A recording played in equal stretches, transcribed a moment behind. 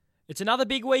It's another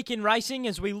big week in racing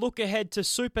as we look ahead to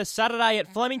Super Saturday at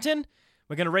Flemington.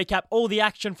 We're going to recap all the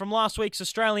action from last week's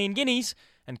Australian Guineas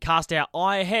and cast our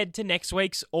eye ahead to next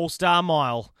week's All-Star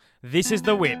Mile. This is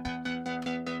The Whip.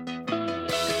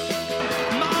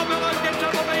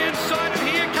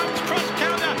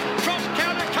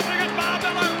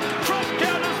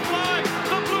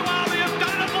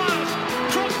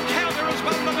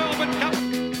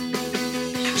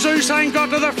 Zusain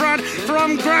got to the front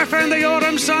from Graff and the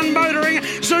Autumn Sun motoring.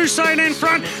 Zusain in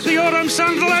front. The Autumn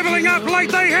Sun levelling up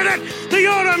late. They hit it. The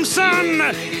Autumn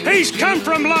Sun. He's come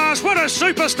from last. What a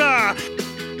superstar.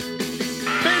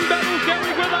 Ben Battle's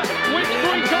going with it. Weeks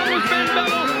breaks on with Ben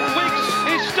Battle. Weeks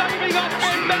is staving off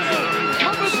Ben Battle.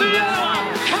 Cometh the hour.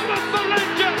 Cometh the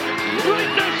legend.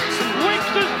 Greatness.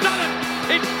 Weeks has done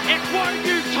it. It's F1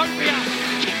 Utopia.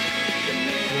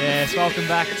 Yes, welcome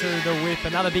back to The Whip.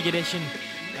 Another big edition.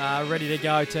 Ready to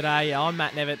go today. I'm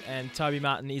Matt Nevitt and Toby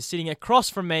Martin is sitting across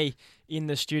from me in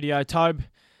the studio. Tobe,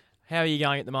 how are you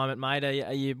going at the moment, mate?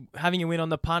 Are you having a win on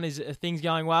the punt? Are things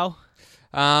going well?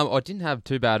 I didn't have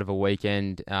too bad of a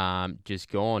weekend just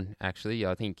gone, actually.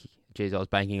 I think, I was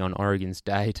banking on Oregon's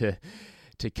day to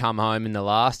come home in the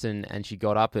last, and she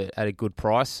got up at a good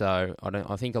price. So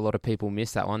I think a lot of people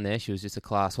missed that one there. She was just a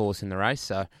class horse in the race,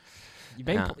 so...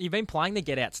 You've been playing the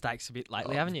get-out stakes a bit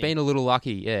lately, haven't you? Been a little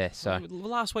lucky, yeah. So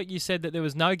last week you said that there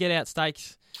was no get-out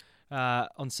stakes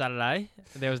on Saturday.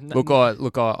 There was look,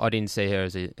 I didn't see her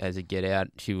as a get-out.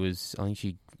 I think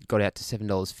she got out to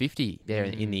 $7.50 there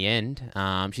in the end.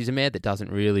 She's a mare that doesn't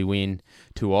really win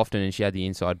too often, and she had the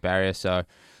inside barrier. So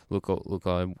look,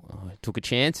 I took a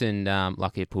chance, and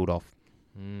lucky it pulled off.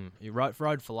 You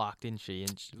rode for luck, didn't she?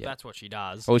 And that's what she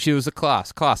does. Well, she was a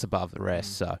class above the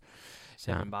rest, so...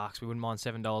 $7. We wouldn't mind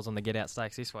 $7 on the get-out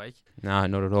stakes this week. No,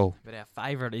 not at all. But our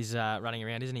favourite is running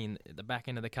around, isn't he, at the back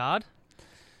end of the card?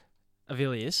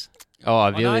 Avilius. Oh,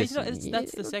 Avilius. No,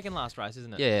 that's the second last race,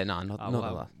 isn't it? Yeah, no, not the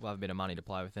last. We'll have a bit of money to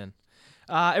play with then.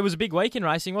 It was a big week in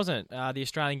racing, wasn't it? The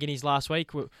Australian Guineas last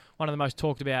week, one of the most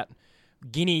talked about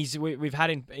Guineas we've had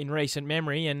in recent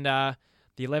memory, and the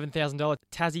 $11,000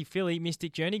 Tassie filly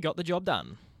Mystic Journey got the job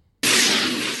done.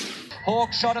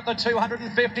 Hawkshot at the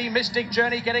 250, Mystic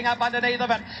Journey getting up underneath of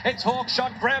it. It's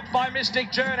Hawkshot grabbed by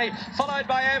Mystic Journey, followed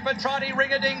by Amphitrite,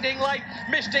 ring-a-ding-ding late.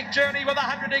 Mystic Journey with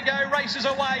 100 to go, races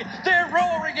away. They're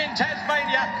roaring in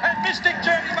Tasmania, and Mystic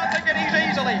Journey must take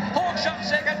it easily. Hawkshot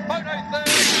second, Photo third.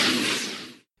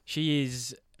 She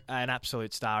is an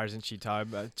absolute star, isn't she,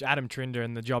 Tobe? Adam Trinder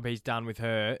and the job he's done with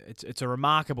her, it's a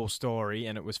remarkable story,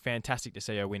 and it was fantastic to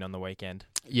see her win on the weekend.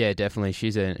 Yeah, definitely.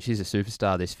 She's a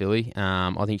superstar, this filly.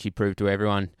 I think she proved to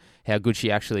everyone how good she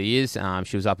actually is.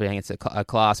 She was up against a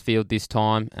class field this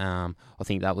time. I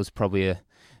think that was probably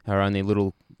her only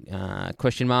little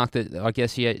question mark that I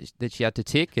guess she had to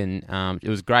tick, and it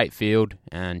was a great field,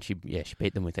 and she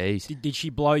beat them with ease. Did she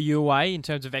blow you away in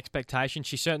terms of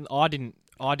expectations?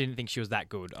 I didn't think she was that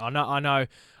good. I know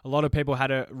a lot of people had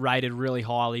her rated really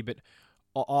highly, but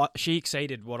she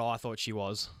exceeded what I thought she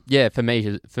was. Yeah, for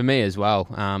me as well.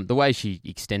 The way she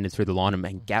extended through the line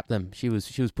and gapped them, she was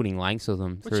putting lengths of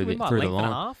them through the line. And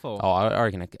a half, or? Oh, I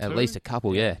reckon at least a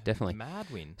couple. Yeah, definitely. Mad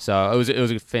win. So it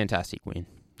was a fantastic win.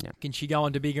 Yeah. Can she go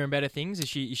on to bigger and better things? Is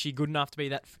she good enough to be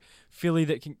that filly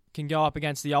that can go up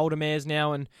against the older mares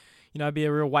now and be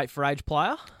a real weight for age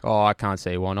player? Oh, I can't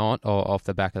see why not. Off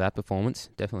the back of that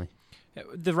performance, definitely.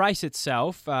 The race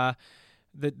itself, the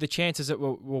chances that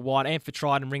were wide,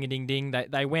 Amphitrite and Ring-a-Ding-Ding,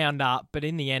 they wound up, but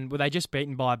in the end, were they just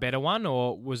beaten by a better one,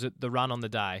 or was it the run on the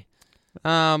day?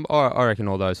 I reckon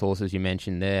all those horses you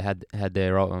mentioned there had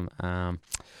their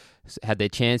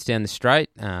chance down the straight.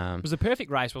 It was a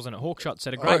perfect race, wasn't it? Hawkshot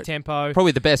set a great tempo.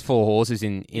 Probably the best four horses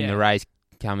in the race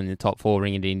come in the top four: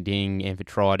 Ring-a-Ding-Ding,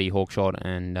 Amphitrite, Hawkshot,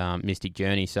 and Mystic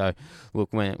Journey. So,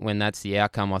 look, when that's the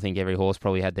outcome, I think every horse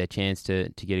probably had their chance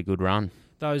to get a good run.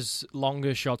 Those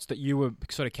longer shots that you were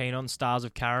sort of keen on, Stars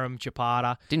of Karam,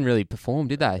 Chapada, didn't really perform,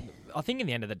 did they? I think in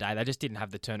the end of the day, they just didn't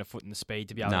have the turn of foot and the speed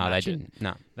to be able to they match didn't. it.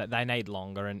 No, they need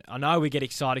longer. And I know we get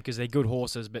excited because they're good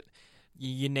horses, but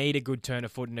you need a good turn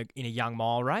of foot in a young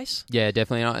mile race. Yeah,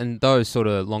 definitely. And those sort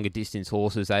of longer distance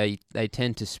horses, they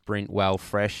tend to sprint well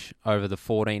fresh over the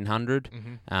 1400.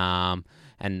 Mm-hmm.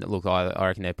 And look, I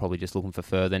reckon they're probably just looking for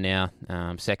further now.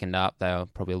 Second up, they were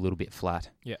probably a little bit flat.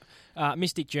 Yeah.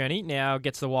 Mystic Journey now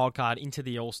gets the wild card into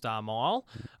the All-Star Mile,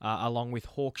 along with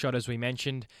Hawkshot, as we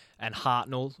mentioned, and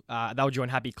Hartnell. They'll join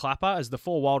Happy Clapper as the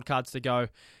 4 wild cards to go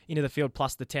into the field,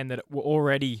 plus the 10 that were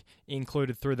already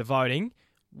included through the voting.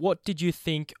 What did you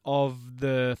think of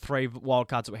the 3 wild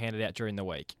cards that were handed out during the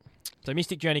week? So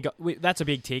Mystic Journey that's a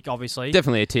big tick, obviously.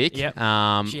 Definitely a tick. Yep.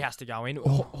 She has to go in.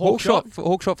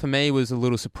 Hawkshot for me was a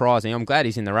little surprising. I'm glad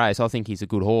he's in the race. I think he's a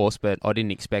good horse, but I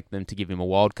didn't expect them to give him a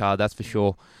wild card, that's for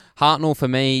sure. Hartnell for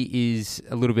me is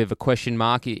a little bit of a question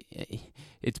mark.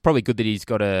 It's probably good that he's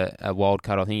got a wild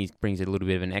card. I think he brings a little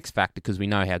bit of an X factor because we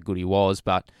know how good he was,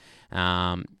 but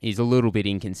he's a little bit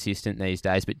inconsistent these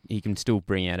days, but he can still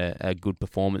bring out a good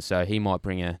performance, so he might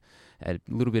bring a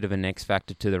little bit of an X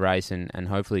factor to the race, and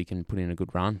hopefully he can put in a good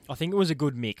run. I think it was a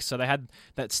good mix. So they had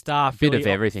that star bit of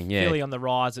everything, yeah. Filly on the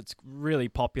rise. It's really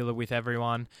popular with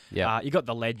everyone. Yeah. You got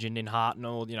the legend in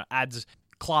Hartnell, adds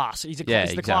class. He's the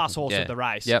exactly. class horse of the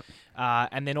race. Yep.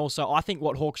 And then also, I think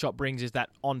what Hawkshot brings is that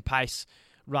on-pace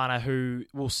runner who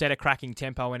will set a cracking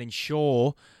tempo and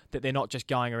ensure that they're not just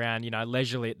going around,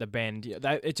 leisurely at the bend.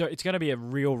 It's going to be a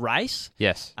real race.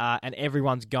 Yes. And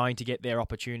everyone's going to get their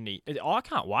opportunity. I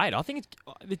can't wait. I think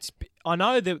it's. I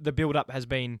know the build-up has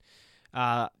been,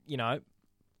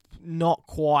 not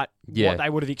quite what they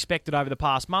would have expected over the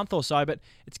past month or so, but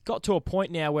it's got to a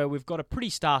point now where we've got a pretty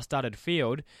star-studded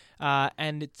field,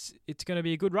 and it's going to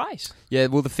be a good race. Yeah,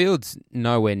 well, the field's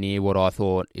nowhere near what I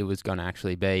thought it was going to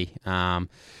actually be.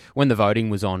 When the voting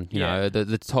was on,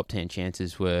 the top 10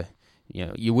 chances were,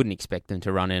 you wouldn't expect them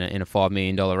to run in a $5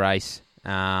 million race.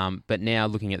 But now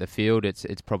looking at the field,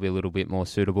 it's probably a little bit more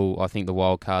suitable. I think the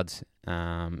wild cards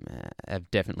have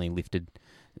definitely lifted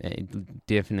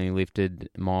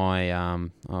my,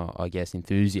 I guess,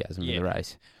 enthusiasm for the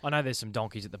race. I know there's some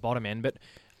donkeys at the bottom end, but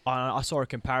I saw a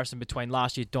comparison between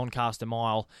last year's Doncaster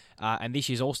Mile and this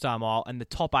year's All-Star Mile, and the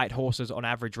top 8 horses on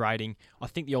average rating, I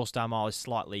think the All-Star Mile is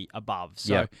slightly above.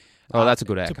 So, yep. Oh, that's a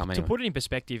good outcome. To put it in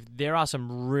perspective, there are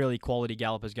some really quality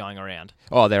gallopers going around.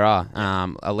 Oh, there are.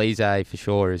 Elise, for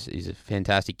sure, is a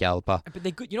fantastic galloper. But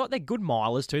they're good. You know what? They're good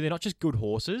milers too. They're not just good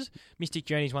horses. Mystic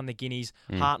Journey's won the Guineas.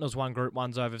 Hartnell's won Group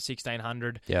 1s over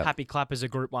 1,600. Yep. Happy Clapper's a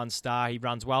Group 1 star. He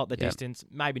runs well at the distance.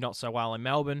 Maybe not so well in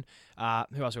Melbourne.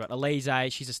 Who else we got?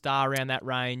 Elise. She's a star around that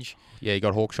range. Yeah, you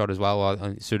got Hawkshot as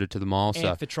well, suited to the mile.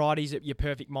 Amphitrite's your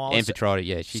perfect milers. Amphitrite,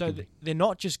 yeah. So they're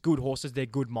not just good horses, they're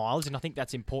good milers, and I think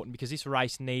that's important because this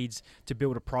race needs to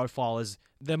build a profile as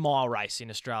the mile race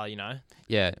in Australia,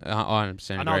 Yeah, I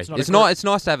 100% agree. It's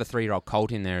nice to have a 3-year-old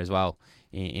colt in there as well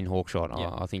in Hawkshot.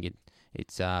 Yeah. I think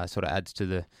it sort of adds to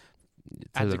the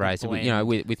race. Blend.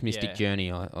 With Mystic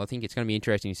Journey, I think it's going to be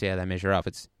interesting to see how they measure up.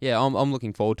 I'm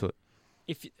looking forward to it.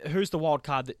 Who's the wild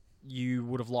card that you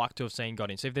would have liked to have seen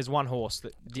got in? So if there's one horse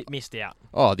that missed out.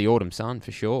 Oh, the Autumn Sun,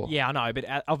 for sure. Yeah, I know, but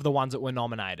of the ones that were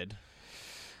nominated.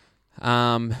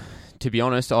 To be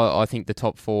honest, I think the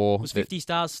top 4... Was 50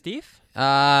 Stars stiff?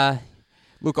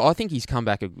 Look, I think he's come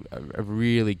back a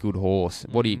really good horse.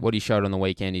 What he showed on the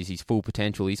weekend is his full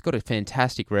potential. He's got a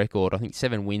fantastic record. I think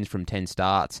 7 wins from 10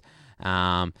 starts. He's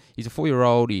a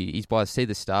 4-year-old. He's by Sea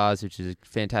the Stars, which is a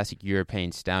fantastic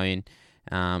European stallion.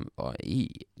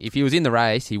 If he was in the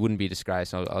race, he wouldn't be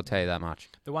disgraced. I'll tell you that much.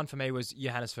 The one for me was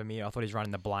Johannes Vermeer. I thought his run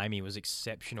in the Blame, he was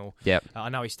exceptional. Yep. I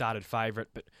know he started favourite,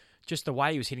 but just the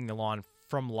way he was hitting the line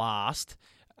from last,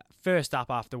 first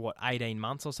up after 18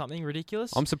 months or something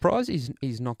ridiculous. I'm surprised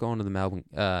he's not gone to the Melbourne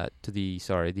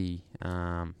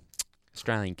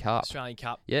Australian Cup. Australian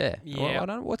Cup. Yeah. Well, I don't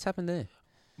know what's happened there.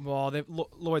 Well,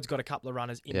 Lloyd's got a couple of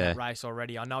runners in that race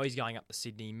already. I know he's going up to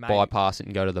Sydney. Maybe. Bypass it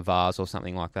and go to the Vars or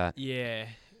something like that. Yeah.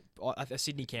 A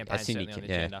Sydney campaign certainly on the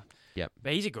agenda. Yep.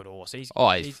 But he's a good horse. It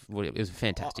was a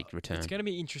fantastic return. It's going to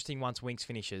be interesting once Winks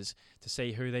finishes to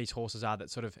see who these horses are that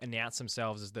sort of announce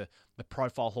themselves as the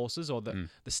profile horses or the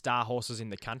star horses in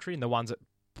the country and the ones that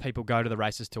people go to the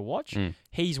races to watch.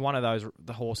 He's one of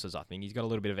the horses, I think. He's got a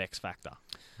little bit of X factor.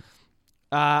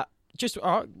 What's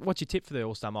your tip for the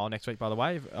All-Star Mile next week, by the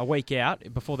way? A week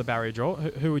out, before the barrier draw,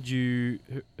 who would you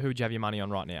have your money on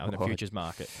right now in the futures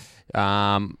market?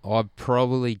 I'd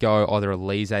probably go either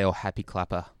Elise or Happy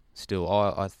Clapper still.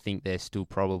 I think they're still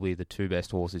probably the 2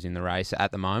 best horses in the race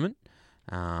at the moment.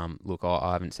 Look,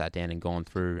 I haven't sat down and gone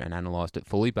through and analysed it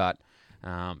fully, but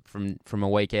from a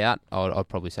week out, I'd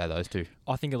probably say those 2.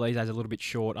 I think Elise's a little bit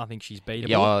short. I think she's beatable.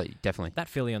 Yeah, definitely. That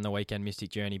filly on the weekend,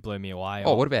 Mystic Journey, blew me away.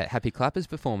 Oh, what about Happy Clapper's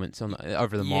performance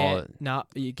over the mile? No,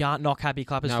 you can't knock Happy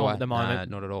Clapper's form at the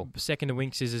moment. No, not at all. Second to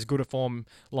Winks is as good a form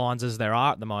lines as there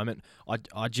are at the moment.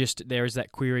 There is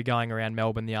that query going around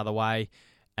Melbourne the other way.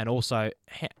 And also,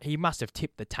 he must have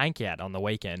tipped the tank out on the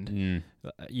weekend.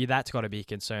 That's got to be a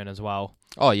concern as well.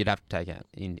 Oh, you'd have to take that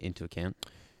into account.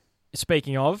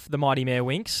 Speaking of the mighty mare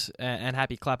Winks and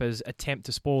Happy Clapper's attempt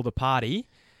to spoil the party,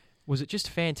 was it just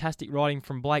fantastic riding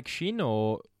from Blake Shin,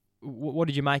 or what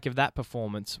did you make of that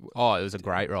performance? Oh, it was a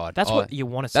great ride. That's what you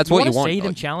want to see. That's what you want. See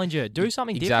them challenge her. Do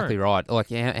something exactly different. right. Like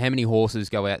how many horses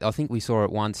go out? I think we saw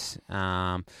it once.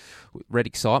 Red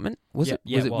Excitement was it?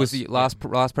 Yeah, Was the last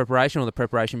preparation or the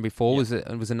preparation before? Yeah.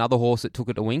 It was another horse that took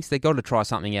it to Winks. They got to try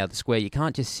something out of the square. You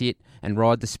can't just sit and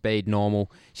ride the speed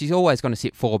normal. She's always going to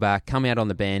sit 4 back, come out on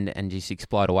the bend, and just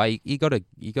explode away. You got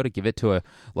to give it to her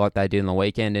like they did on the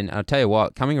weekend. And I'll tell you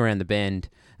what, coming around the bend.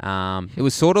 It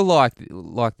was sort of like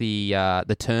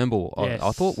the Turnbull. Yes.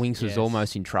 I thought Winks was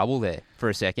almost in trouble there for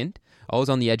a second. I was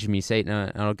on the edge of my seat,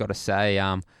 and I've got to say,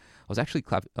 I was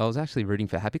actually rooting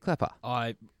for Happy Clapper.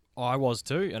 I was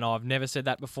too, and I've never said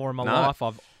that before in my life.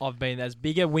 I've been as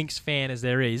big a Winks fan as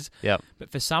there is. Yep.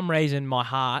 But for some reason, my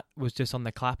heart was just on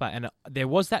the Clapper, and there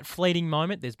was that fleeting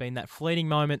moment. There's been that fleeting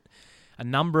moment a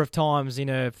number of times in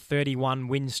her 31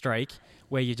 win streak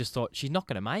where you just thought she's not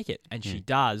going to make it, and she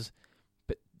does.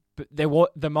 But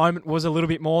the moment was a little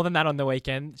bit more than that on the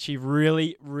weekend. She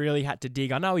really, really had to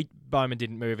dig. I know Bowman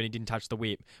didn't move and he didn't touch the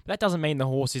whip, but that doesn't mean the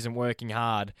horse isn't working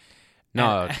hard.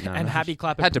 No. And Happy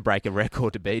Clapper had to break a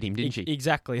record to beat him, didn't she?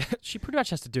 Exactly. She pretty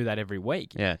much has to do that every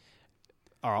week. Yeah.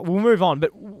 All right, we'll move on.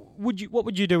 But what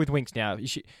would you do with Winks now?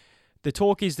 The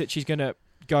talk is that she's going to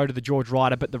go to the George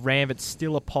Ryder, but the Ramvet's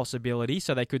still a possibility,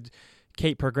 so they could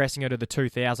keep progressing her to the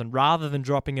 2000 rather than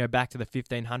dropping her back to the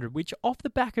 1500, which off the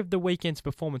back of the weekend's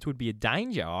performance would be a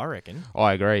danger, I reckon.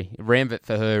 I agree. Ramvet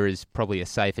for her is probably a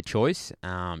safer choice.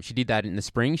 She did that in the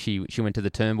spring. She went to the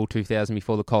Turnbull 2000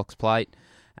 before the Cox Plate.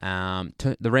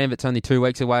 The Ramvet's only 2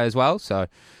 weeks away as well, so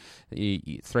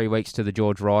 3 weeks to the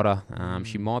George Ryder.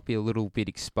 She might be a little bit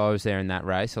exposed there in that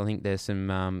race. I think there's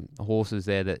some horses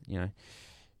there that,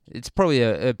 it's probably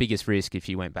a biggest risk if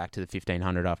she went back to the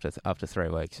 1500 after 3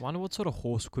 weeks. I wonder what sort of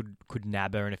horse could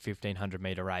nab her in a 1500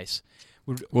 metre race.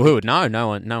 Well, who would know? No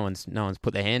one's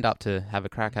put their hand up to have a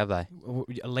crack, have they?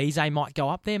 Elise might go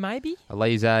up there, maybe.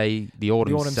 Elise, the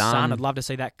Autumn Sun. I'd love to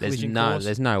see that collision course.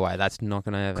 There's no way that's not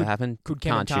going to ever happen.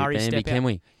 Can't shoot Bambi, can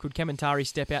we? Could Kementari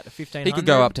step out to 1500? He could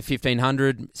go up to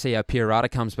 1500. See how Pirata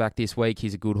comes back this week.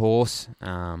 He's a good horse.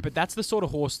 But that's the sort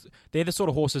of horse. They're the sort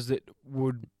of horses that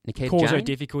would Nikita cause her Jane?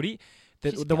 difficulty.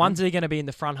 The ones that are going to be in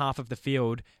the front half of the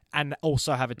field and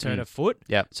also have a turn of foot.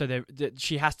 Yep. So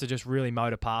she has to just really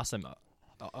motor past them.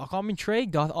 I'm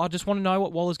intrigued. I just want to know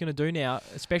what Waller's going to do now,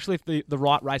 especially if the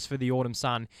right race for the Autumn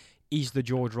Sun is the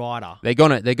George Ryder. They're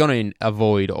gonna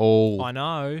avoid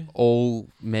all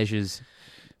measures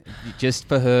just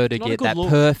for her to get that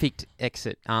perfect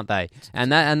exit, aren't they?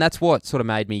 And that's what sort of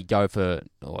made me go for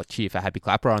or cheer for Happy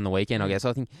Clapper on the weekend. I guess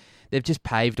I think they've just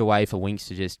paved a way for Winks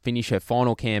to just finish her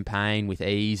final campaign with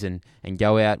ease and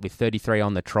go out with 33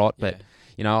 on the trot, but. Yeah.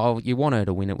 You want her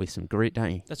to win it with some grit,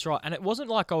 don't you? That's right. And it wasn't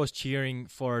like I was cheering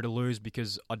for her to lose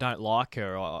because I don't like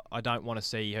her. I don't want to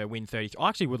see her win 30. I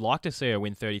actually would like to see her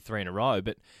win 33 in a row,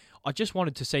 but I just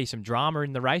wanted to see some drama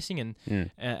in the racing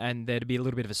and there to be a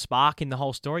little bit of a spark in the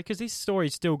whole story because this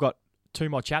story's still got 2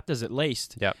 more chapters at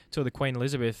least till the Queen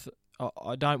Elizabeth.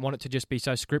 I don't want it to just be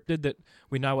so scripted that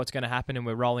we know what's going to happen and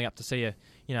we're rolling up to see a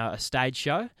stage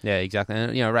show. Yeah, exactly.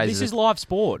 And, this is live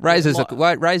sport. Raises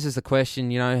the question.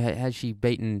 Has she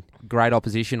beaten great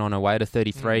opposition on her way to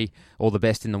 33, or the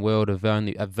best in the world?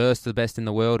 Versed the best in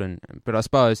the world, but I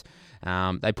suppose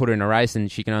they put her in a race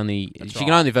and she can only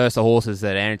verse the horses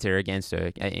that enter against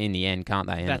her in the end, can't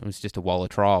they? And it was just a Waller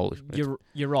trial.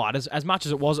 You're right. As much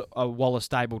as it was a Waller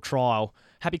stable trial,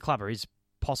 Happy Clapper is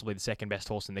possibly the second best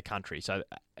horse in the country. So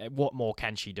what more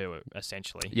can she do,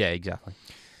 essentially? Yeah, exactly.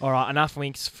 All right, enough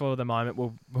Winks for the moment.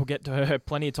 We'll get to her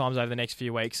plenty of times over the next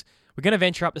few weeks. We're going to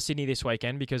venture up to Sydney this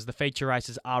weekend because the feature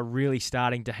races are really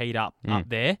starting to heat up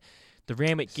there. The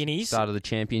Randwick Guineas. Start of the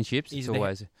championships. It's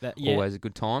always a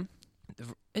good time.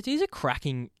 It is a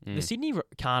cracking... The Sydney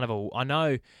Carnival, I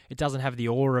know it doesn't have the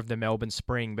aura of the Melbourne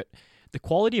Spring, but the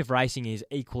quality of racing is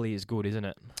equally as good, isn't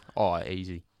it? Oh,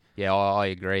 easy. Yeah, I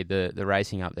agree. The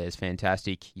racing up there is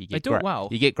fantastic. They do it well.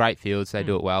 You get great fields. They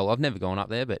do it well. I've never gone up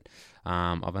there, but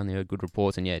I've only heard good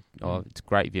reports, and it's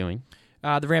great viewing.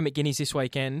 The Randwick Guineas this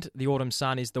weekend, the Autumn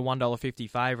Sun is the $1.50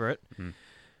 favourite.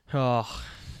 Oh,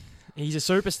 he's a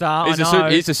superstar.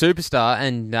 He's a superstar,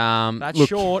 and that's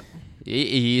short.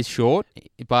 He is short,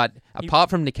 but apart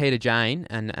from Nikita Jane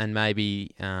and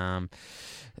maybe.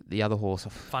 The other horse,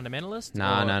 Fundamentalist?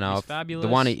 No. Fabulous.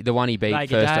 The one he beat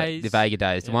Vega first, Days. the Vega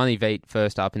Days. The one he beat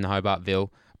first up in the Hobartville.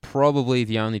 Probably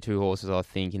the only 2 horses I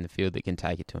think in the field that can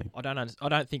take it to him. I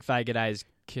don't think Vega Days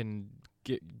can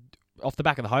get off the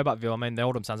back of the Hobartville. I mean, the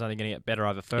Autumn Sun's only going to get better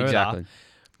over further. Exactly.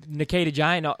 Nikita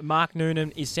Jane, Mark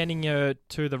Noonan is sending her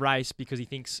to the race because he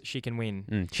thinks she can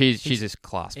win. She's a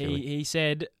class. He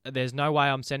said, "There's no way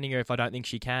I'm sending her if I don't think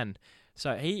she can."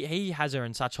 So he has her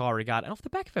in such high regard. And off the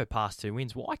back of her past 2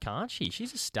 wins, why can't she?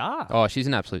 She's a star. Oh, she's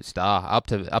an absolute star. Up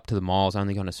to the mile's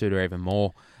only going to suit her even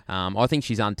more. I think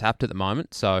she's untapped at the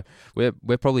moment, so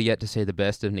we're probably yet to see the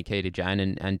best of Nikita Jane,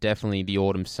 and definitely the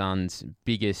Autumn Sun's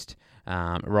biggest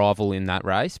rival in that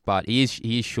race. But he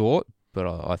is short, but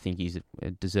I think he's a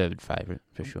deserved favourite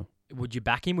for sure. Would you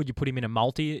back him? Would you put him in a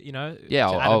multi? Yeah,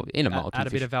 I'll in a multi. Add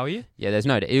a bit of value. Yeah, there's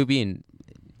no. It'll be in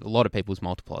a lot of people's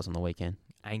multipliers on the weekend.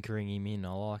 Anchoring him in,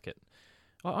 I like it.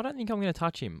 I don't think I'm going to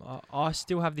touch him. I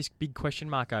still have this big question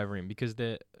mark over him because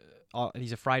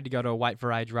he's afraid to go to a weight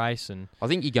for age race, and I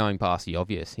think you're going past the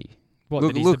obvious.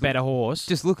 That he's the better horse.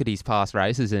 Just look at his past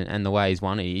races and the way he's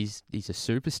won it. He's a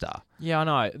superstar. Yeah, I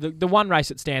know. The one race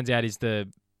that stands out is the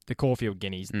Caulfield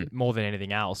Guineas more than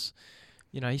anything else.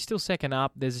 He's still second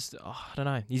up. There's I don't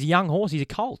know. He's a young horse. He's a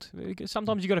colt.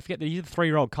 Sometimes you got to forget that he's a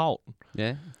 3-year-old colt.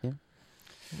 Yeah.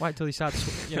 Wait till he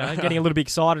starts, getting a little bit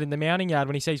excited in the mounting yard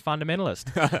when he sees Fundamentalist.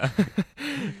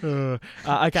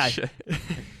 Okay.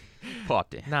 Pipe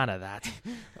down. None of that.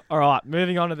 All right,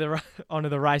 moving on to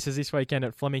the races this weekend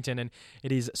at Flemington, and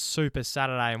it is Super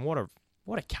Saturday, and what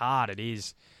a card it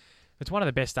is. It's one of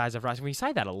the best days of racing. We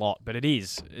say that a lot, but it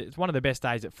is. It's one of the best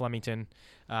days at Flemington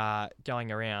going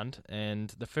around. And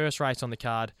the first race on the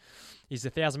card is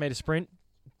the 1,000-metre sprint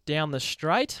down the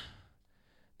straight.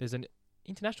 There's an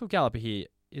international galloper here,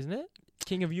 isn't it?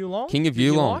 King of Yulong? King of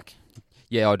Yulong. Like?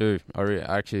 Yeah, I do. I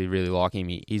actually really like him.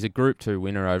 He's a Group 2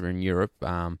 winner over in Europe.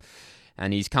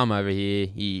 And he's come over here.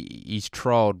 He's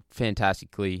trialled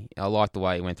fantastically. I like the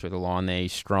way he went through the line there.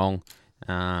 He's strong.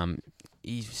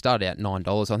 He started out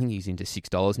 $9. I think he's into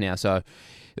 $6 now. So,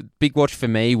 big watch for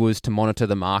me was to monitor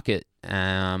the market,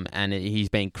 and he's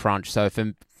been crunched. So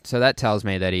that tells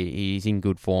me that he's in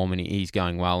good form and he's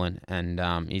going well,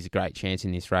 and he's a great chance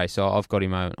in this race. So I've got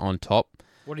him on top.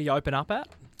 What did he open up at?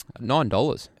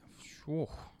 $9. Ooh,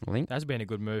 I think that's been a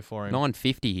good move for him.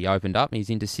 $9.50 he opened up, and he's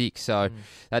into $6. So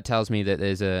that tells me that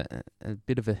there's a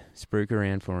bit of a spruik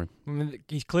around for him. I mean,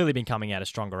 he's clearly been coming out of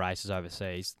stronger races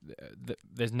overseas.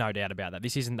 There's no doubt about that.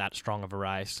 This isn't that strong of a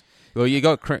race. Well,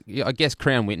 I guess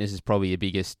Crown Witness is probably your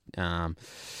biggest,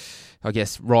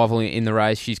 rival in the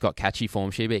race. She's got catchy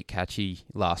form. She beat Catchy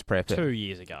last prep. 2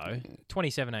 years ago.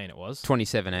 2017 it was.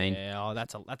 2017. Yeah,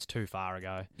 that's too far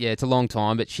ago. Yeah, it's a long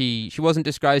time, but she wasn't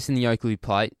disgraced in the Oakley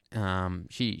Plate.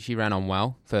 She ran on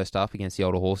well first up against the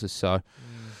older horses. So,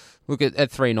 look, at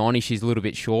 $3.90, she's a little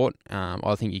bit short.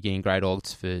 I think you're getting great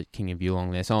odds for King of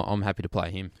Yulong there, so I'm happy to play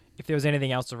him. If there was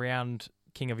anything else around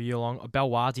King of Yulong,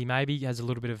 Belwazi maybe has a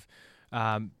little bit of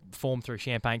form through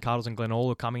Champagne Cuddles and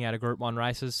Glenalla coming out of Group 1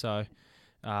 races. So,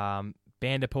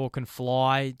 Vanderpool can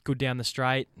fly, good down the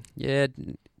straight. Yeah,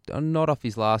 not off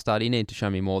his last start. He need to show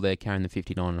me more there, carrying the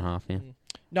 59.5 now.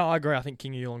 No, I agree. I think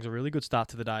King of Yulong's a really good start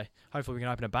to the day. Hopefully we can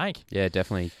open a bank. Yeah,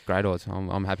 definitely. Great odds.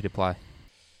 I'm happy to play.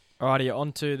 Alrighty,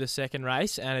 on to the second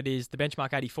race, and it is the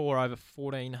Benchmark 84 over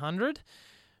 1,400.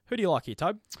 Who do you like here,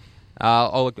 Tobe?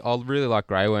 I'll really like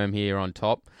Grey Worm here on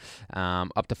top.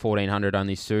 Up to 1,400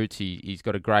 only suits. He's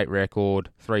got a great record,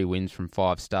 3 wins from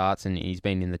 5 starts, and he's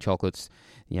been in the chocolates,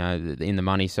 in the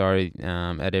money,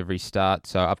 at every start.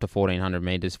 So up to 1,400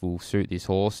 metres will suit this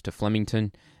horse to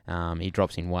Flemington. He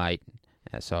drops in weight.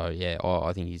 So, yeah,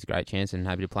 I think he's a great chance and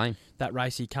happy to play him. That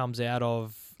race he comes out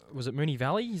of, was it Moonee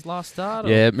Valley, his last start?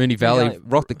 Yeah, Moonee Valley.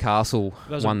 Rock the Castle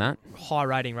won that. High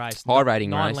rating race. High rating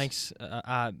nine race.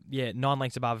 9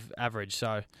 lengths above average.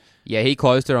 So, yeah, he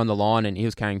closed her on the line and he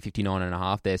was carrying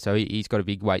 59.5 there. So he's got a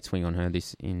big weight swing on her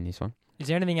in this one. Is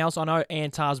there anything else? I know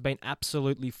Antar's been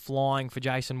absolutely flying for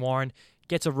Jason Warren.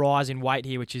 Gets a rise in weight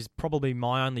here, which is probably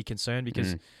my only concern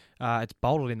because it's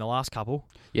bolted in the last couple.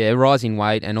 Yeah, rising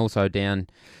weight and also down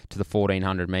to the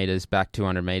 1,400 metres, back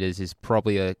 200 metres is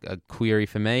probably a query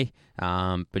for me.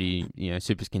 But he,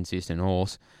 super consistent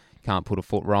horse. Can't put a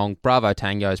foot wrong. Bravo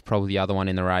Tango is probably the other one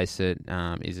in the race that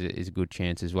is a good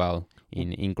chance as well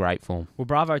in great form. Well,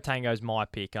 Bravo Tango's my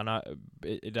pick. I know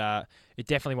it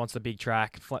definitely wants the big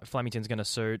track. Flemington's going to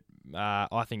suit.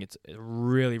 I think it's a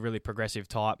really, really progressive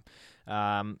type.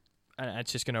 And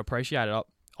it's just going to appreciate it.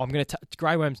 I'm going to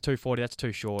Grey Worm's 240. That's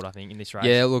too short, I think, in this race.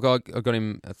 Yeah, look, I got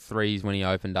him at 3s when he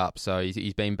opened up, so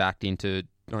he's been backed into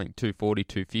I think 240,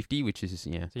 250, which is So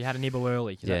you had a nibble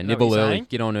early. Nibble early. Saying?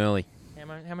 Get on early.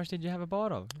 How much did you have a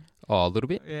bite of? Oh, a little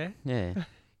bit. Yeah.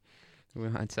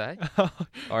 I'd say.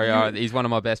 He's one of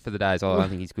my best for the days. I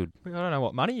think he's good. I don't know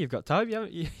what money you've got, Tobe.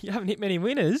 You haven't hit many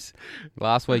winners.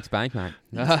 Last week's bank, mate.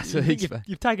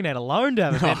 You've taken out a loan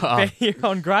to have a bet here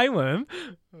on Grey Worm.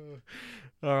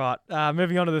 All right,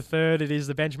 moving on to the third. It is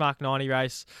the Benchmark 90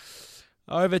 race.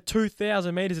 Over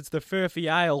 2,000 metres, it's the Furphy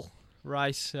Ale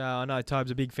race. I know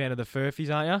Tobe's a big fan of the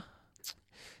Furphys, aren't you?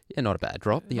 Yeah, not a bad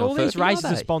drop. The All old these Furphy, races are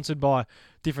are they? sponsored by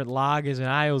different lagers and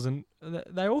ales, and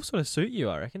they all sort of suit you,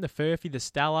 I reckon. The Furphy, the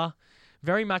Stella,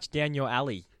 very much down your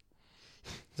alley.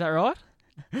 Is that right?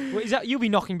 Well, you'll be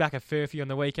knocking back a Furphy on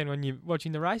the weekend when you're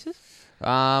watching the races?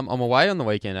 I'm away on the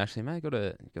weekend, actually, mate. Got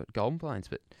Golden Plains,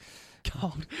 but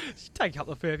Gold. Take a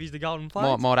couple of Furphys to Golden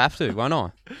Plains. might have to. Why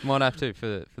not? Might have to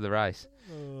for the race.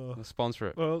 Oh. I'll sponsor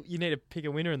it. Well, you need to pick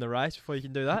a winner in the race before you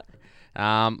can do that.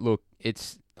 Look,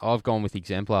 I've gone with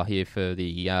Exemplar here for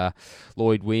the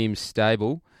Lloyd Williams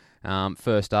stable.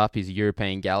 First up is a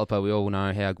European galloper. We all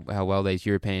know how well these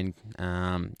European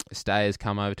stayers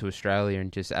come over to Australia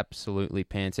and just absolutely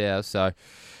pants out. So,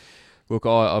 look,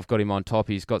 I've got him on top.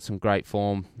 He's got some great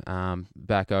form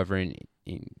back over in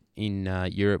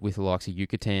Europe with the likes of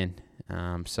Yucatan.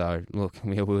 So, look,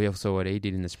 we all saw what he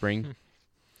did in the spring.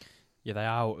 Yeah, they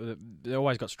are. They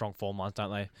always got strong form lines,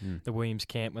 don't they? The Williams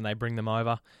camp, when they bring them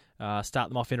over, start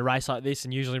them off in a race like this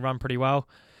and usually run pretty well.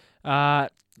 I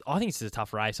think this is a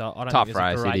tough race. I don't Tough think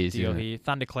there's race, a great it is, deal isn't it? here.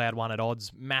 Thundercloud won at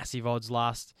odds, massive odds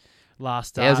last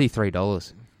How's he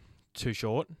 $3? Too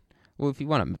short. Well, if he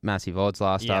won at massive odds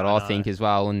last Yeah, start, I I know. think as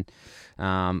well, and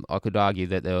I could argue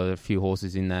that there were a few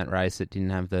horses in that race that didn't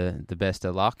have the best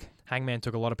of luck. Hangman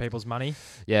took a lot of people's money.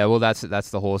 Yeah, well, that's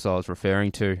the horse I was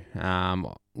referring to.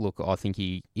 Look, I think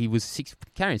he was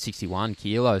carrying 61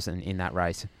 kilos in that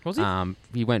race. Was he?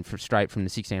 He went straight from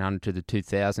the 1600 to the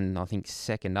 2000. I think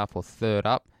second up or third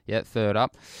up. Yeah, third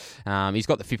up. He's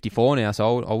got the 54 now,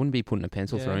 so I wouldn't be putting a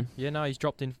pencil through him. Yeah, no, he's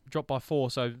dropped by 4,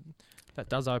 so that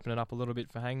does open it up a little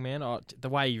bit for Hangman. The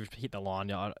way you hit the line,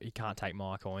 you can't take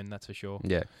my coin, that's for sure.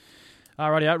 Yeah.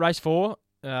 Alrighty, race 4,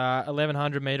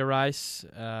 1100 metre race.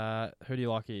 Who do you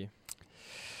like here?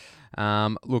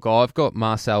 Look, I've got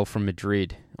Marcel from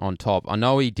Madrid on top. I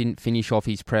know he didn't finish off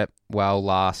his prep well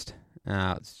last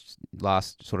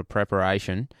sort of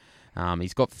preparation.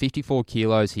 He's got 54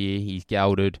 kilos here. He's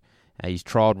gelded. He's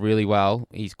trialled really well.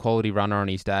 He's a quality runner on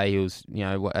his day. He was,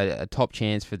 a top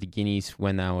chance for the Guineas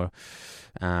when they were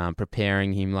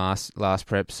preparing him last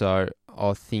prep. So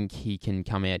I think he can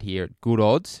come out here at good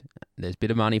odds. There's a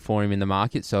bit of money for him in the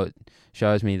market, so it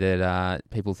shows me that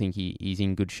people think he's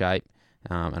in good shape.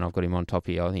 And I've got him on top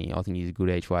here. I think he's a good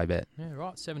each way bet. Yeah,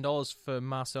 right. $7 for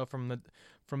Marcel from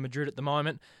Madrid at the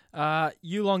moment.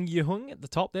 Yulong Yuhung at the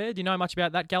top there. Do you know much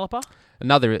about that galloper?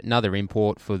 Another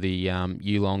import for the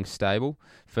Yulong stable.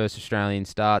 First Australian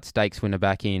start, stakes winner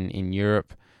back in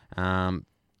Europe.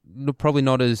 Probably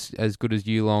not as good as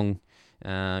Yulong,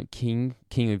 King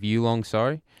of Yulong.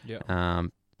 Sorry. Yeah.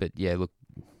 But yeah, look.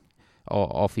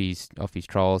 Off his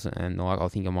trials, and I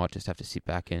think I might just have to sit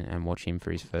back and watch him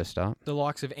for his first start. The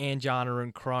likes of Anjana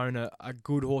and Crone are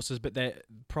good horses, but they're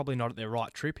probably not at their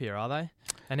right trip here, are they?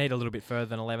 They need a little bit further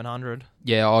than 1100.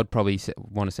 Yeah, I'd probably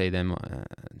want to see them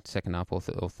second up or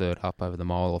third up over the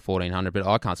mile or 1400, but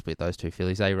I can't split those two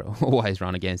fillies. They always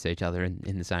run against each other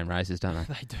in the same races, don't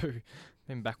they? They do.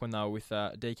 Even back when they were with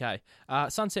DK.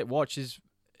 Sunset Watch it's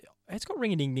got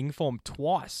ring-a-ding-ding form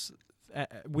twice.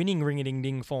 Winning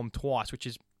ring-a-ding-ding form twice, which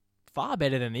is far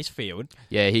better than this field.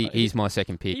 Yeah, he's my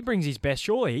second pick. He brings his best,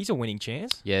 surely. He's a winning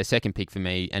chance. Yeah, second pick for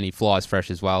me, and he flies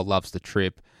fresh as well, loves the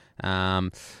trip.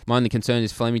 My only concern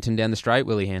is Flemington down the straight.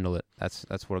 Will he handle it? That's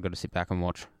what I've got to sit back and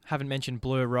watch. Haven't mentioned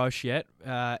Bleu Roche yet.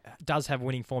 Does have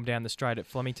winning form down the straight at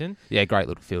Flemington. Yeah, great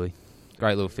little filly.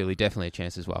 Definitely a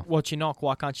chance as well. What's your knock?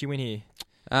 Why can't you win here?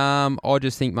 I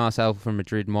just think Marcel from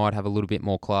Madrid might have a little bit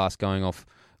more class going off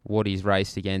what he's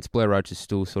raced against. Blair Roach is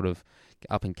still sort of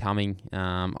up and coming.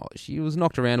 She was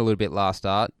knocked around a little bit last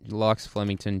start. Likes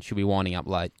Flemington. She'll be winding up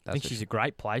late. I think she's a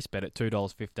great place bet at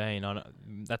 $2.15. I know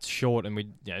that's short, and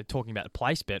we're talking about the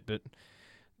place bet, but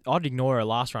I'd ignore her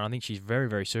last run. I think she's very,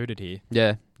 very suited here.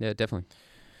 Yeah, definitely.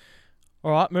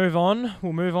 All right, move on.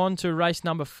 We'll move on to race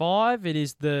number 5. It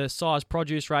is the size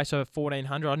produce race over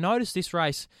 1400. I noticed this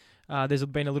race. There's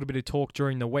been a little bit of talk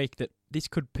during the week that this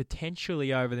could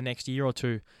potentially, over the next year or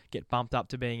two, get bumped up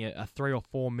to being a $3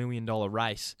 or $4 million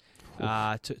race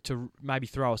to maybe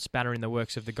throw a spanner in the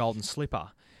works of the Golden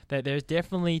Slipper. There's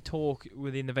definitely talk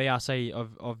within the VRC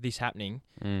of this happening.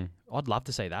 I'd love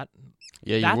to see that.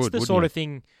 Yeah, you That's would, the sort of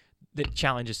thing that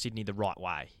challenges Sydney the right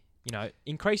way.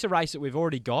 Increase a race that we've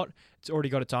already got. It's already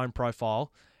got its own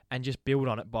profile, and just build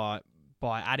on it by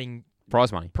adding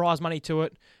prize money to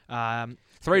it. $3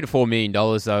 to $4 million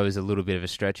though is a little bit of a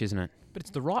stretch, isn't it? But it's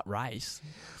the right race.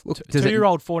 Look,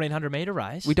 2-year-old 1400 metre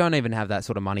race. We don't even have that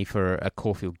sort of money for a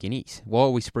Caulfield Guineas. Why are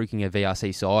we spruiking a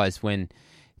VRC size when,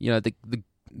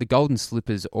 the Golden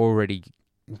Slipper's already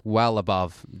well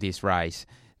above this race?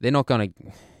 They're not going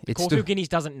to... Caulfield Guineas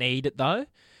doesn't need it though.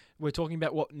 we're talking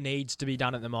about what needs to be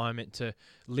done at the moment to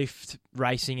lift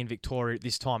racing in Victoria at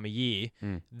this time of year,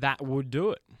 that would do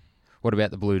it. What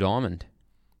about the Blue Diamond?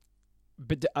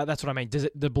 But that's what I mean. Does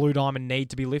the Blue Diamond need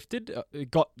to be lifted?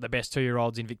 It got the best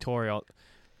 2-year-olds in Victoria.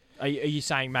 Are you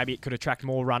saying maybe it could attract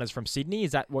more runners from Sydney?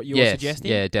 Is that what you're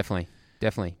suggesting? Yeah, definitely.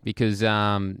 Because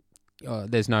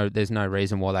there's no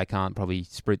reason why they can't probably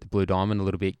spruik the Blue Diamond a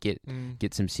little bit,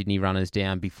 get some Sydney runners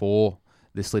down before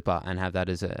the Slipper and have that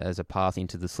as a path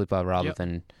into the Slipper rather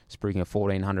than spruiking a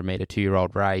 1,400 metre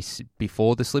 2-year-old race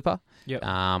before the Slipper. Yep.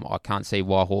 I can't see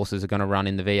why horses are going to run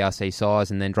in the VRC size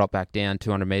and then drop back down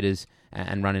 200 metres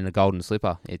and run in a Golden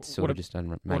Slipper. It sort of just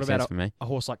doesn't make sense for me. A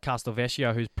horse like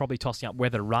Castelvecchio, who's probably tossing up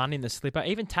whether to run in the Slipper.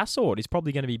 Even Tassord is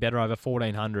probably going to be better over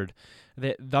 1,400.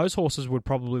 Those horses would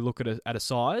probably look at a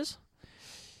size.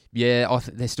 Yeah,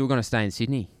 they're still going to stay in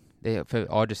Sydney.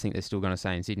 I just think they're still going to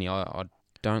stay in Sydney. I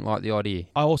don't like the idea.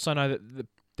 I also know that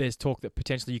there's talk that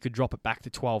potentially you could drop it back to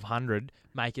 1,200,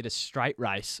 make it a straight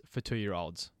race for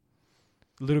 2-year-olds.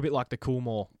 A little bit like the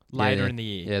Coolmore later in the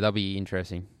year. Yeah, that'll be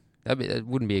interesting. It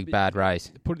wouldn't be a bad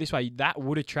race. Put it this way, that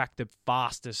would attract the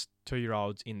fastest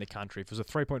 2-year-olds in the country. If it was a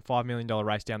 $3.5 million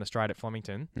race down the straight at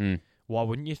Flemington, why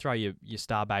wouldn't you throw your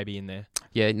star baby in there?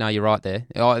 Yeah, no, you're right there.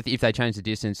 If they change the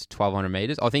distance to 1,200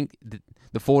 metres, I think the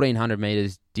 1,400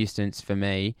 metres distance for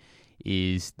me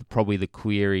is probably the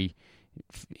query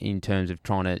in terms of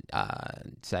trying to,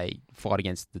 say, fight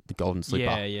against the Golden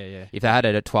Slipper. Yeah. If they had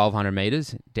it at 1,200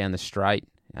 metres down the straight,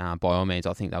 by all means,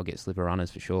 I think they'll get Slipper runners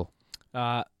for sure.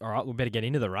 All right, we better get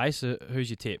into the race. Who's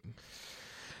your tip?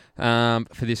 For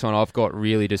this one, I've got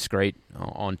Really Discreet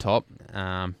on top.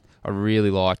 I really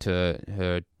liked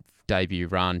her debut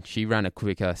run. She ran a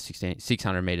quicker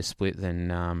 600 metre split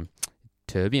than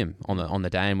Terbium on the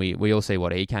day, and we all see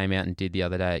what he came out and did the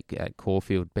other day at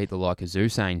Caulfield, beat the like of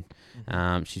Zusain.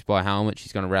 She's by helmet.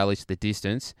 She's going to rally to the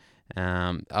distance,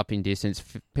 up in distance.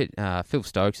 Phil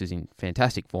Stokes is in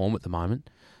fantastic form at the moment,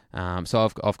 so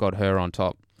I've got her on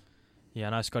top. Yeah,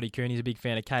 I know Scotty Cooney's a big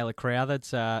fan of Kayla Crowther.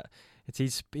 It's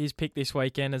his pick this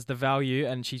weekend as the value,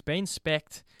 and she's been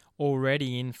spec'd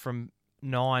already in from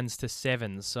 9s to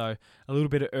 7s, so a little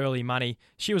bit of early money.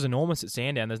 She was enormous at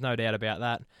Sandown, there's no doubt about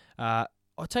that.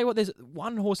 I'll tell you what, there's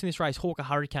one horse in this race, Hawker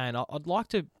Hurricane. I'd like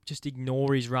to just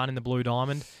ignore his run in the Blue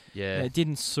Diamond. Yeah. It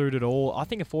didn't suit at all. I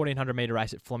think a 1,400 metre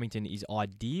race at Flemington is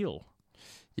ideal.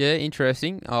 Yeah,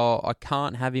 interesting. I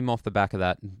can't have him off the back of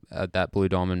that Blue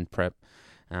Diamond prep.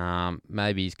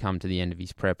 Maybe he's come to the end of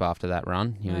his prep after that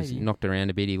run. He was knocked around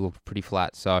a bit. He looked pretty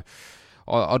flat. So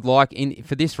I'd like,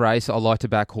 for this race, I like to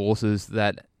back horses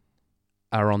that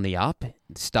are on the up,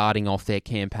 starting off their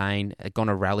campaign, are going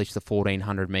to relish the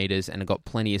 1,400 metres and have got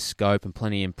plenty of scope and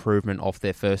plenty of improvement off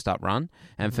their first up run.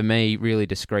 And for me, Really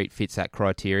Discreet fits that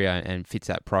criteria and fits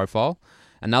that profile.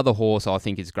 Another horse I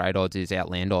think is great odds is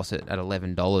Outlandos at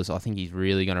 $11. I think he's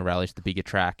really going to relish the bigger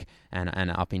track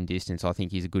and up in distance. I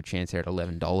think he's a good chance there at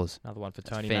 $11. Another one for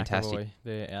Tony fantastic. McAvoy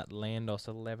there, Outlandos,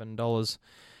 $11.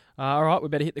 All right, we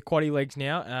better hit the quaddie legs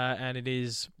now, and it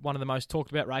is one of the most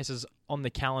talked about races on the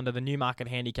calendar, the Newmarket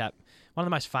Handicap, one of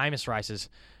the most famous races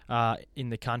in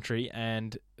the country,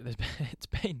 and it's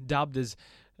been dubbed as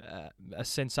a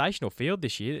sensational field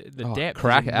this year. The depth is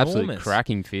enormous. Absolute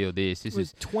cracking field. This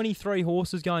is 23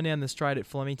 horses going down the straight at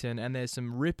Flemington, and there's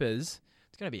some rippers.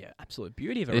 It's going to be an absolute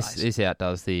beauty of a race. This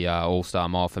outdoes the All-Star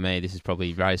Mile for me. This is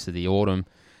probably race of the autumn.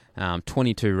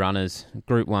 22 runners,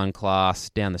 Group 1 class,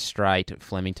 down the straight at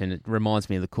Flemington. It reminds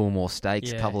me of the Coolmore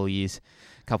Stakes a couple of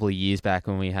years back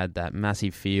when we had that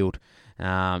massive field.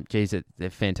 They're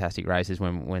fantastic races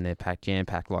when they're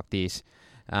jam-packed like this.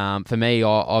 For me,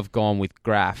 I've gone with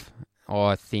Graf.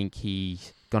 I think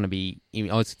he's going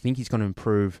to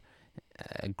improve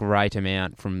a great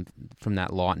amount from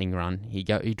that lightning run. He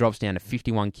drops down to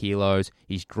 51 kilos.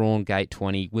 He's drawn gate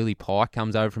 20. Willie Pike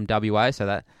comes over from WA, so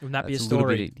wouldn't that be a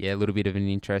story? A little bit of an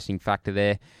interesting factor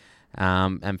there.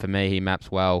 And for me, he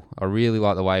maps well. I really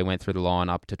like the way he went through the line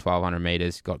up to 1,200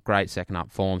 metres. Got great second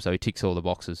up form, so he ticks all the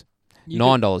boxes.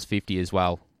 $9.50 as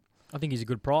well. I think he's a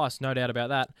good price, no doubt about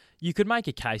that. You could make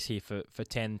a case here for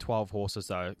 10, 12 horses,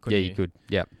 though, couldn't you? Yeah, you could,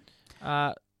 yep.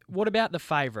 What about the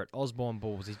favourite, Osborne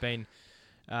Bulls? He's been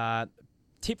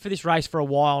tipped for this race for a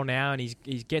while now, and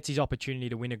he gets his opportunity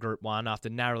to win a Group 1 after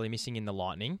narrowly missing in the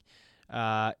Lightning.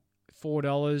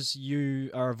 $4, you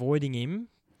are avoiding him.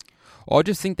 I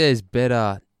just think there's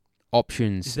better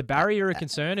options. Is the barrier a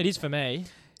concern? It is for me.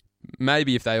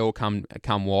 Maybe if they all come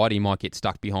wide, he might get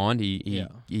stuck behind.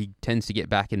 He tends to get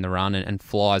back in the run and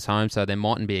flies home, so there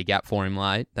mightn't be a gap for him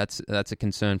late. That's a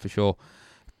concern for sure.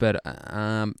 But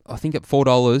I think at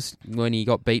 $4, when he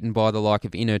got beaten by the like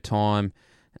of Inner Time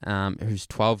who's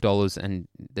 $12, and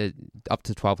up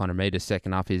to 1,200 metres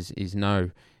second up is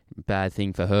no bad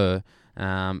thing for her.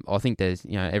 I think there's,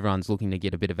 everyone's looking to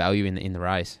get a bit of value in the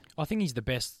race. I think he's the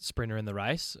best sprinter in the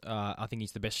race. I think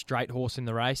he's the best straight horse in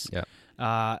the race. Yeah.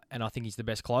 And I think he's the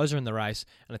best closer in the race.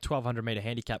 And a 1,200 metre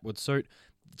handicap would suit.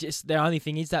 Just the only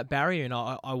thing is that barrier, and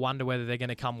I wonder whether they're going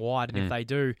to come wide. And if they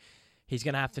do, he's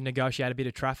going to have to negotiate a bit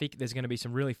of traffic. There's going to be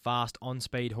some really fast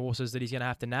on-speed horses that he's going to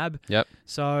have to nab. Yep.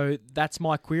 So that's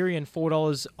my query, and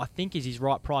 $4 I think is his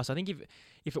right price. I think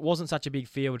if it wasn't such a big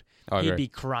field, he'd be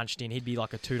crunched in. He'd be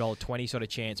like a $2.20 sort of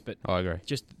chance. But I agree.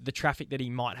 Just the traffic that he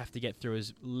might have to get through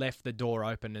has left the door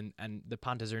open, and the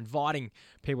punters are inviting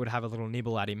people to have a little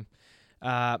nibble at him.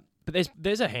 But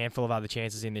there's a handful of other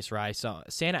chances in this race.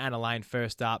 Santa Ana Lane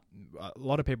first up. A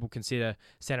lot of people consider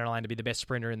Santa Ana Lane to be the best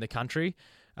sprinter in the country.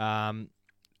 Plum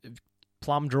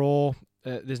Draw.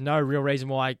 There's no real reason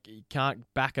why he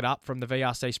can't back it up from the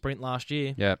VRC sprint last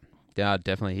year. Yep. Yeah,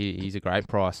 definitely. He's a great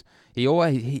price. He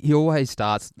always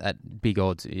starts at big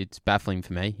odds. It's baffling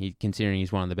for me, considering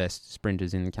he's one of the best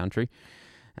sprinters in the country.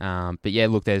 But yeah,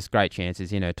 look, there's great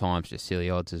chances. Times just silly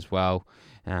odds as well.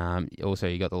 Also,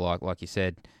 you got the like you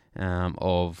said,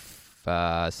 of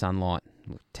Sunlight.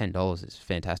 $10 is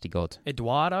fantastic odds.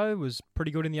 Eduardo was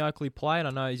pretty good in the Oakley Plate. I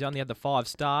know he's only had the 5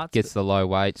 starts. Gets the low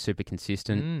weight, super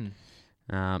consistent.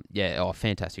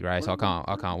 Fantastic race. I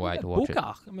can't wait to watch it.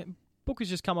 Booker's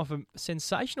just come off a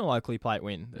sensational Oakley Plate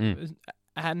win.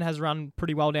 Hatton has run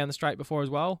pretty well down the straight before as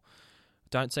well.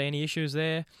 Don't see any issues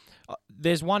there.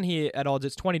 There's one here at odds.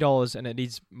 It's $20, and it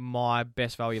is my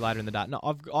best value later in the day.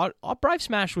 No, Brave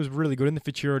Smash was really good in the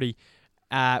Futurity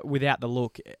without the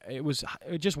look.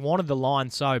 It just wanted the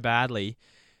line so badly.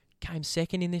 Came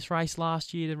second in this race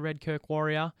last year to Red Kirk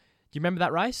Warrior. Do you remember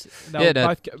that race? They were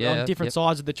both on different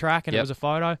sides of the track, and it was a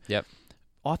photo. Yep.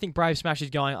 I think Brave Smash is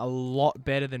going a lot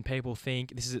better than people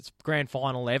think. This is its grand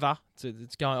final ever.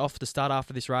 It's going off the start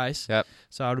after this race. Yep.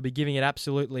 So it'll be giving it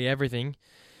absolutely everything.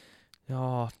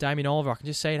 Oh, Damien Oliver, I can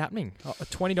just see it happening.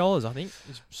 $20, I think,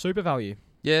 is super value.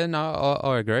 Yeah, no,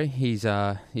 I agree. He's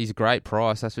a great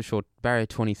price, that's for sure. Barrier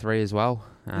 23 as well.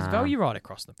 There's value right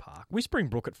across the park. Whispering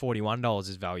Brook at $41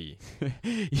 is value.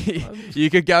 You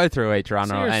could go through each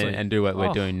runner and do what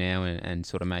we're doing now and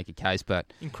sort of make a case.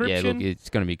 But Encryption. Yeah, look, it's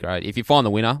going to be great. If you find the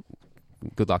winner,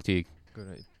 good luck to you.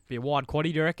 Be a wide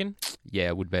quaddie, do you reckon? Yeah,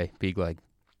 it would be. Big leg.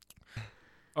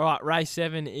 All right, race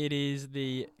 7. It is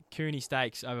the Cooney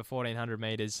Stakes over 1,400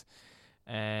 metres.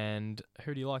 And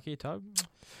who do you like here, Tobe?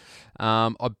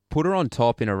 I put her on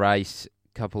top in a race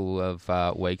a couple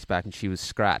of weeks back, and she was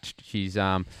scratched. She's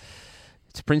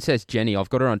it's Princess Jenny. I've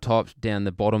got her on top down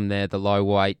the bottom there, the low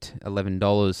weight,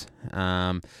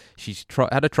 $11. She's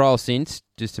had a trial since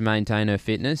just to maintain her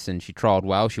fitness, and she trialled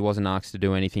well. She wasn't asked to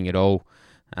do anything at all.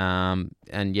 And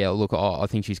yeah, look, I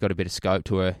think she's got a bit of scope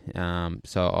to her.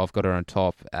 So I've got her on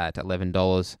top at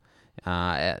 $11.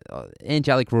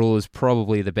 Angelic Rule is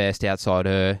probably the best outside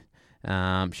her.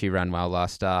 She ran well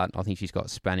last start. I think she's got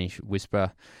Spanish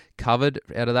Whisper covered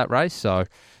out of that race. So,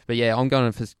 but yeah, I'm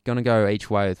going to go each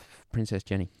way with Princess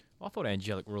Jenny. I thought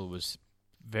Angelic Rule was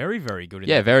very, very good.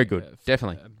 Very good.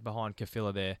 Definitely. Behind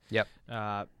Kafila there. Yep.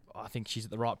 I think she's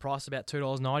at the right price, about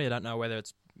 $2.90. I don't know whether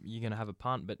you're going to have a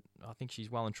punt, but I think she's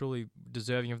well and truly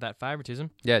deserving of that favouritism.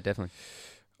 Yeah, definitely.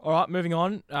 All right, moving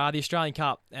on. The Australian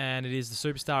Cup, and it is the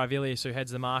superstar of Ilias who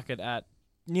heads the market at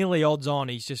nearly odds on.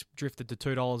 He's just drifted to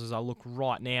 $2 as I look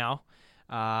right now.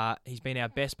 He's been our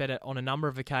best bet on a number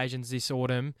of occasions this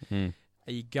autumn.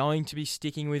 Are you going to be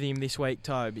sticking with him this week,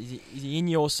 Tobe? Is he in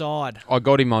your side? I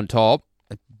got him on top.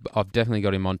 I've definitely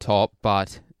got him on top,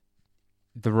 but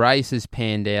the race has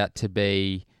panned out to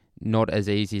be not as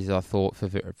easy as I thought for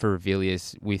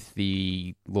Avilius with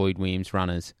the Lloyd Williams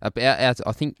runners. I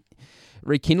think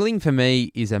Rekindling for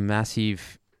me is a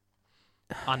massive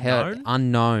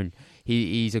unknown.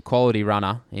 He's a quality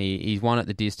runner. He's won at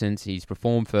the distance. He's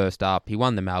performed first up. He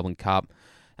won the Melbourne Cup.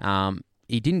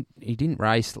 He didn't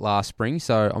race last spring,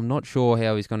 so I'm not sure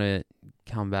how he's going to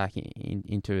come back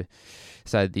into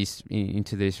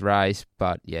this race.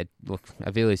 But yeah, look,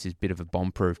 Avilius is a bit of a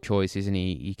bomb-proof choice, isn't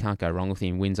he? You can't go wrong with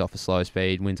him. Wins off a slow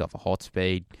speed, wins off a hot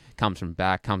speed, comes from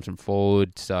back, comes from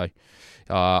forward. So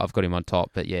I've got him on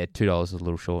top, but yeah, $2 is a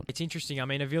little short. It's interesting. I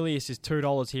mean, Avilius is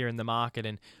 $2 here in the market,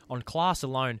 and on class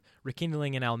alone,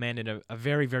 Rekindling and Almandin are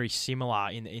very, very similar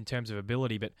in terms of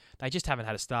ability, but they just haven't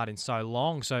had a start in so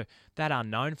long. So that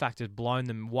unknown factor has blown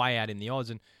them way out in the odds.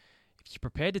 And if you're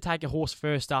prepared to take a horse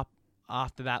first up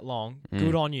after that long,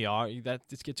 good on you.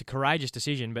 It's a courageous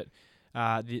decision, but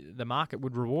the market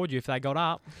would reward you if they got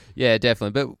up. Yeah,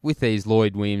 definitely. But with these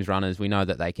Lloyd Williams runners, we know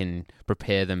that they can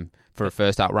prepare them for a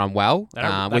first up run well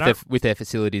with their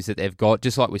facilities that they've got,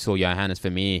 just like we saw Johannes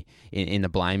Vermeer in the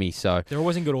Blamey. So they're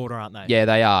always in good order, aren't they? Yeah,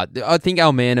 they are. I think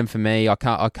Almanem, for me, I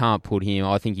can't put him.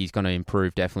 I think he's going to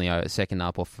improve definitely second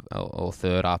up or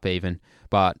third up even.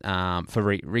 But for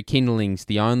Rekindling's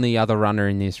the only other runner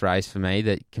in this race for me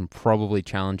that can probably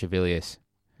challenge Avilius.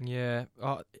 Yeah,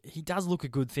 he does look a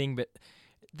good thing, but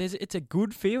it's a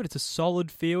good field. It's a solid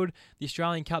field. The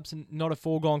Australian Cup's not a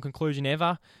foregone conclusion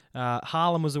ever.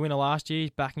 Harlem was the winner last year. He's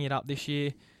backing it up this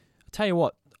year. I'll tell you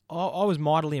what, I was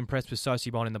mightily impressed with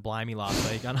Sosibon in the Blamey last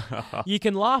week. You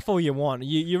can laugh all you want.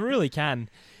 You really can.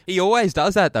 He always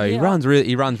does that, though. Yeah.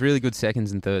 He runs really good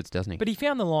seconds and thirds, doesn't he? But he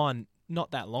found the line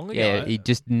not that long ago. Yeah, he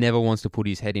just never wants to put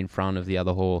his head in front of the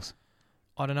other horse.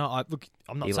 I don't know.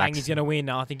 I'm not saying he's going to win.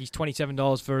 No, I think he's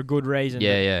 $27 for a good reason.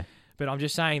 Yeah. But I'm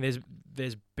just saying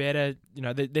there's better,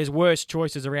 there's worse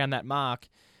choices around that mark.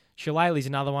 Shillelagh's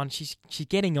another one. She's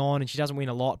getting on and she doesn't win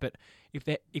a lot, but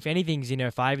if anything's in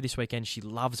her favour this weekend, she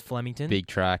loves Flemington. Big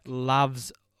track.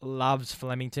 Loves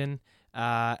Flemington.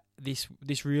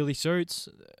 This really suits.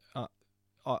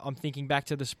 I'm thinking back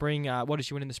to the spring. What did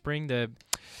she win in the spring? The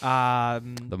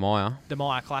Maya. The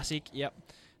Maya Classic. Yep.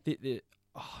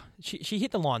 She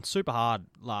hit the line super hard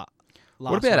last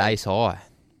What about week. Ace High?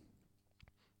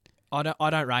 I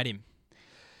don't rate him.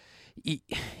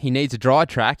 He needs a dry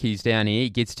track. He's down here. He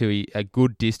gets to a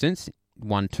good distance.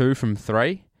 1-2 from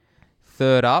 3.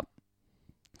 Third up.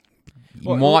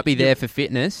 He might be there for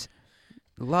fitness.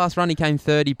 The last run he came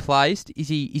third. He placed. Is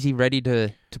he ready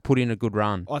to put in a good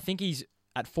run? I think he's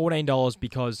at $14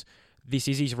 because this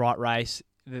is his right race.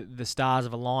 The stars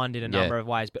have aligned in a number of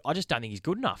ways, but I just don't think he's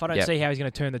good enough. I don't see how he's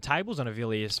going to turn the tables on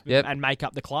Avilius and make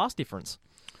up the class difference.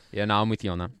 Yeah, no, I'm with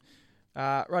you on that.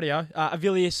 Rightio.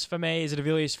 Avilius for me. Is it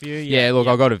Avilius for you? Yeah, look,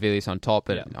 I got Avilius on top,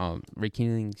 but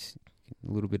Rekindling's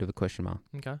a little bit of a question mark.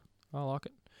 Okay, I like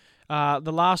it.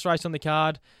 The last race on the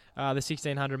card, the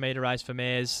 1,600 metre race for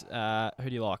mares. Who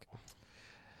do you like?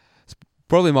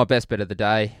 Probably my best bet of the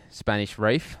day, Spanish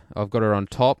Reef. I've got her on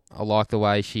top. I like the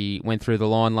way she went through the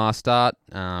line last start.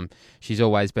 She's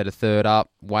always better third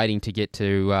up. Waiting to get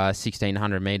to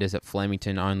 1,600 metres at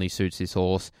Flemington only suits this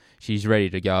horse. She's ready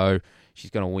to go. She's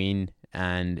going to win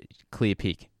and clear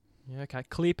pick. Yeah, okay,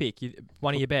 clear pick.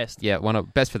 One of your best. Yeah,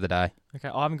 best for the day. Okay,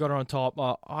 I haven't got her on top.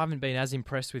 I haven't been as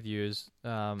impressed with you as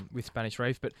with Spanish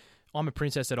Reef, but I'm a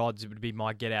princess at odds. It would be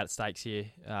my get out stakes here.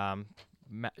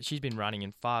 She's been running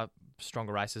in far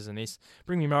stronger races than this.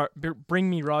 Bring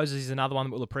Me Roses is another one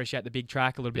that will appreciate the big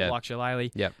track a little bit like Shillelagh.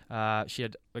 Yep. She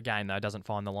had, again though, doesn't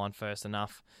find the line first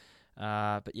enough.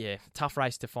 But yeah, tough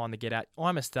race to find the get out.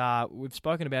 I'm a Star. We've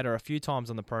spoken about her a few times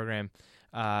on the program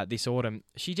this autumn.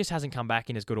 She just hasn't come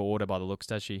back in as good an order by the looks,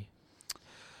 does she?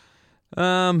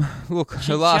 Look,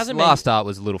 her last start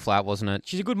was a little flat, wasn't it?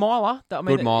 She's a good miler.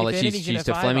 Good miler. She's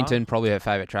to Flemington, probably her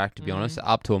favourite track, to be honest,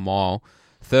 up to a mile.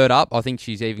 Third up, I think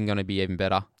she's even going to be even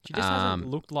better. She just hasn't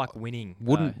looked like winning.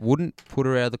 Wouldn't put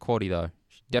her out of the quaddie, though.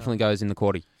 She definitely goes in the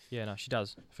quaddie. Yeah, no, she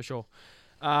does, for sure.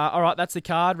 All right, that's the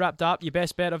card wrapped up. Your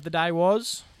best bet of the day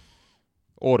was?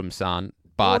 Autumn Sun.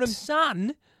 But Autumn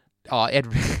Sun?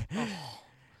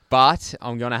 But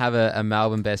I'm going to have a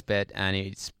Melbourne best bet, and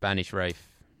it's Spanish Reef.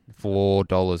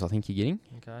 $4, I think you're getting.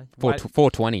 Okay.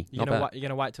 $4.20. You're going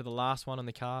to wait till the last one on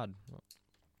the card.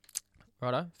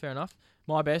 Righto, fair enough.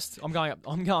 My best, I'm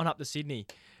going up to Sydney,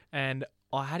 and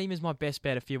I had him as my best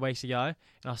bet a few weeks ago,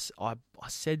 and I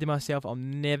said to myself,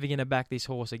 I'm never going to back this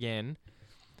horse again.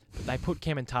 But they put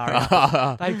Kementari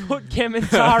up. They put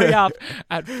Kementari up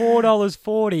at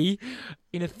 $4.40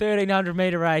 in a 1,300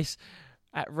 metre race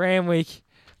at Randwick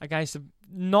against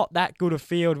not that good a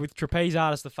field with Trapeze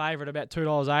Artist the favourite, about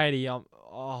 $2.80.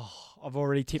 I've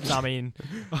already tipped some in.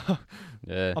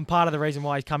 Yeah. I'm part of the reason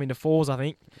why he's coming to fours, I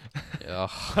think.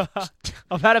 Oh.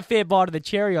 I've had a fair bite of the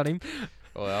cherry on him.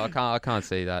 Well, I can't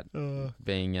see that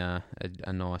being a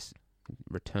nice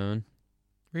return.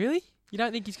 Really? You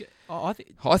don't think he's? I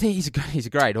think he's a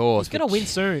great horse. He's going to win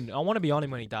soon. I want to be on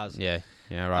him when he does. Yeah,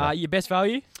 right. Your best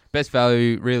value? Best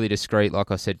value, really discreet,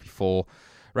 like I said before.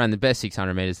 Ran the best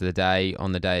 600 metres of the day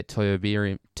on the day at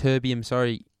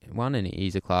Terbium, won, and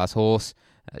he's a class horse.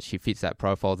 She fits that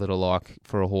profile that I like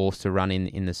for a horse to run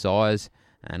in the size,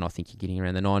 and I think you're getting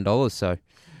around the $9, so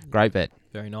great bet.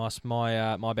 Very nice.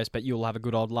 My best bet, you'll have a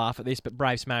good old laugh at this, but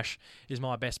Brave Smash is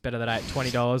my best bet of the day at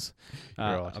 $20.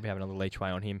 Right. I'll be having a little each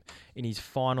way on him in his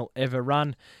final ever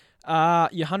run.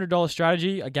 Your $100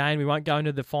 strategy, again, we won't go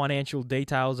into the financial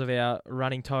details of our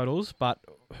running totals, but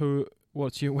who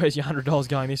where's your $100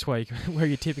 going this week? Where are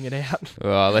you tipping it out?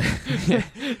 Well,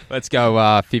 let's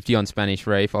go 50 on Spanish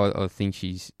Reef. I think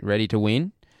she's ready to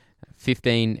win.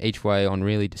 15 each way on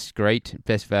Really Discreet.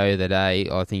 Best value of the day.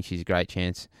 I think she's a great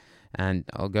chance. And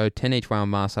I'll go 10 each way on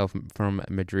Marcel from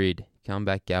Madrid. Come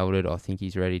back gelded. I think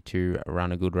he's ready to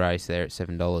run a good race there at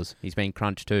 $7. He's been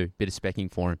crunched too. Bit of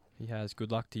specking for him. He has.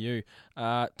 Good luck to you.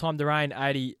 Time to Rain,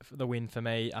 80 for the win for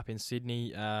me up in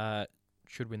Sydney.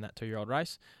 Should win that 2-year-old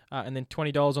race. And then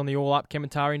 $20 on the all-up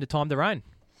Kementari into Time to Rain.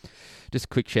 Just a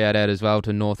quick shout-out as well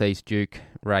to Northeast Duke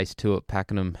Race 2 at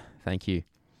Pakenham. Thank you.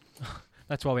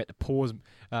 That's why we had to pause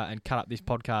and cut up this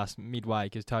podcast midway,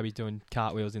 because Toby's doing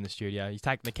cartwheels in the studio. He's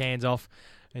taking the cans off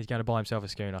and he's going to buy himself a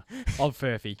schooner. Old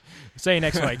Furphy. See you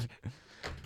next week.